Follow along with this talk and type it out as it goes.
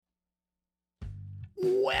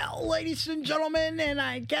Well, ladies and gentlemen, and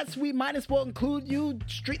I guess we might as well include you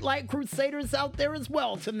Streetlight Crusaders out there as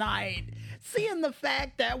well tonight. Seeing the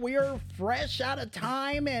fact that we're fresh out of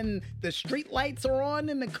time and the streetlights are on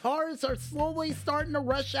and the cars are slowly starting to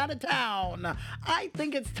rush out of town, I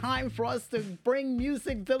think it's time for us to bring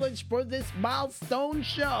Music Village for this milestone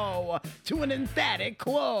show to an emphatic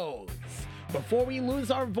close before we lose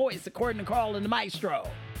our voice, according to Carl and the Maestro.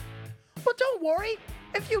 But don't worry,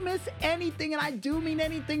 if you miss anything, and I do mean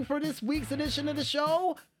anything for this week's edition of the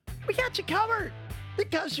show, we got you covered,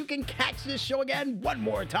 because you can catch this show again one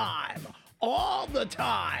more time, all the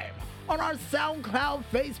time, on our SoundCloud,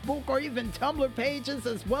 Facebook, or even Tumblr pages,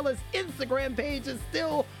 as well as Instagram pages,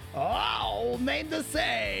 still all named the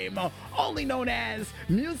same, only known as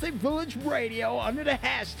Music Village Radio under the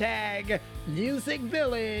hashtag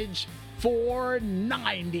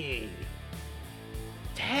MusicVillage490.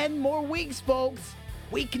 10 more weeks, folks.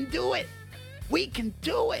 We can do it. We can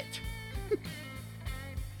do it.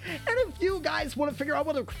 And if you guys want to figure out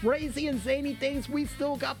what the crazy and zany things we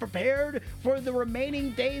still got prepared for the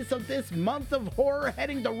remaining days of this month of horror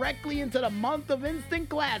heading directly into the month of instant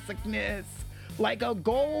classicness, like a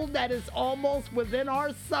goal that is almost within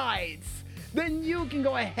our sights, then you can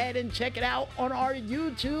go ahead and check it out on our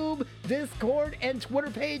YouTube, Discord, and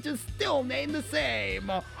Twitter pages, still named the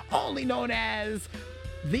same, only known as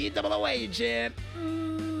the Double Agent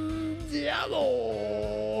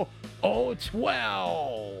Double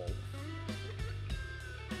 012.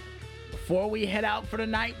 Before we head out for the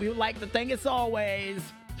night, we would like to thank, as always,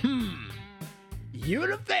 you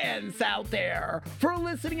the fans out there for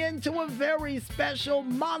listening in to a very special,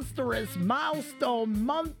 monstrous, milestone,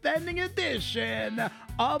 month-ending edition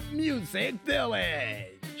of Music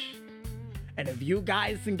Village. And if you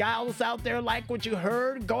guys and gals out there like what you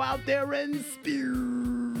heard, go out there and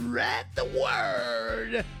spread the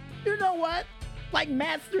word. You know what? Like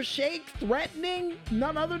Master Shake threatening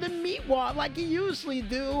none other than Meatwad, like he usually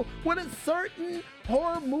do with a certain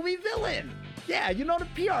horror movie villain. Yeah, you know the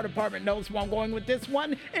PR department knows where I'm going with this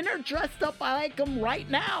one, and they're dressed up like him right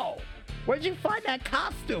now. Where'd you find that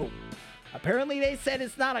costume? Apparently they said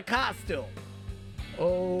it's not a costume.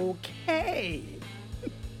 Okay.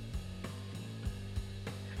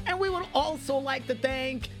 And we would also like to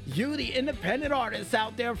thank you, the independent artists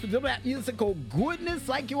out there, for doing that musical goodness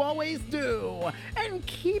like you always do. And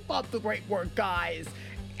keep up the great work, guys.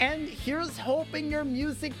 And here's hoping your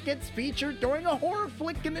music gets featured during a horror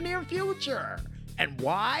flick in the near future. And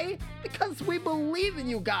why? Because we believe in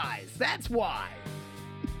you guys. That's why.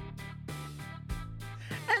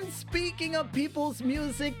 And speaking of people's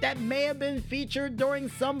music that may have been featured during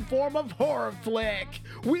some form of horror flick,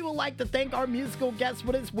 we would like to thank our musical guest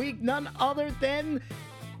for this week, none other than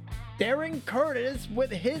Daren Curtis,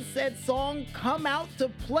 with his said song Come Out to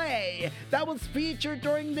Play, that was featured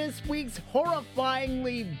during this week's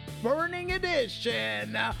horrifyingly burning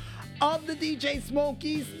edition of the DJ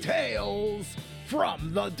Smokey's Tales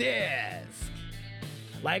from the Disc.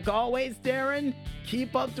 Like always, Daren,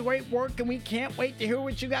 keep up the great work, and we can't wait to hear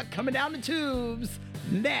what you got coming down the tubes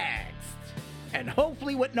next. And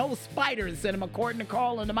hopefully with no spiders in them, according to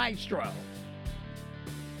Carl and the Maestro.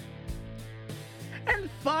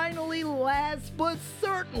 And finally, last but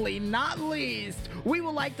certainly not least, we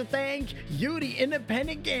would like to thank you, the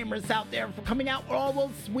independent gamers out there, for coming out with all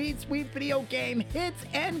those sweet, sweet video game hits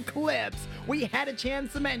and clips we had a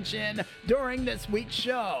chance to mention during this week's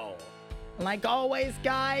show. Like always,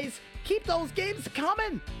 guys, keep those games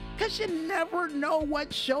coming, because you never know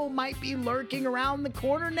what show might be lurking around the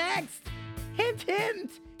corner next. Hint,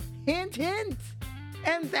 hint, hint, hint.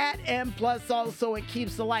 And that, and plus also it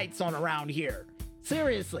keeps the lights on around here.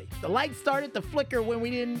 Seriously, the lights started to flicker when we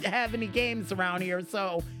didn't have any games around here,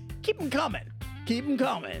 so keep them coming. Keep them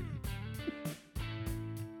coming.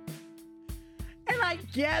 And I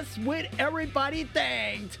guess with everybody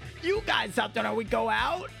thanked, you guys out there know we go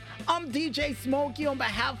out. I'm DJ Smokey on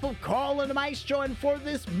behalf of Carl and the Maestro, and for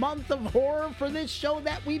this month of horror, for this show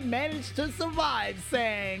that we managed to survive,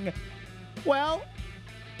 saying, well,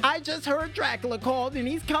 I just heard Dracula called and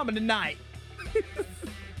he's coming tonight.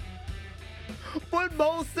 But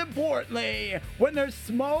most importantly, when there's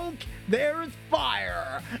smoke, there's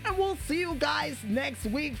fire. And we'll see you guys next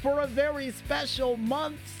week for a very special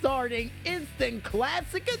month-starting instant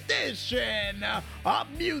classic edition of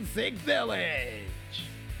Music Village.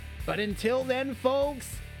 But until then,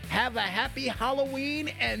 folks, have a happy Halloween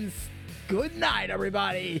and good night,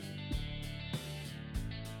 everybody.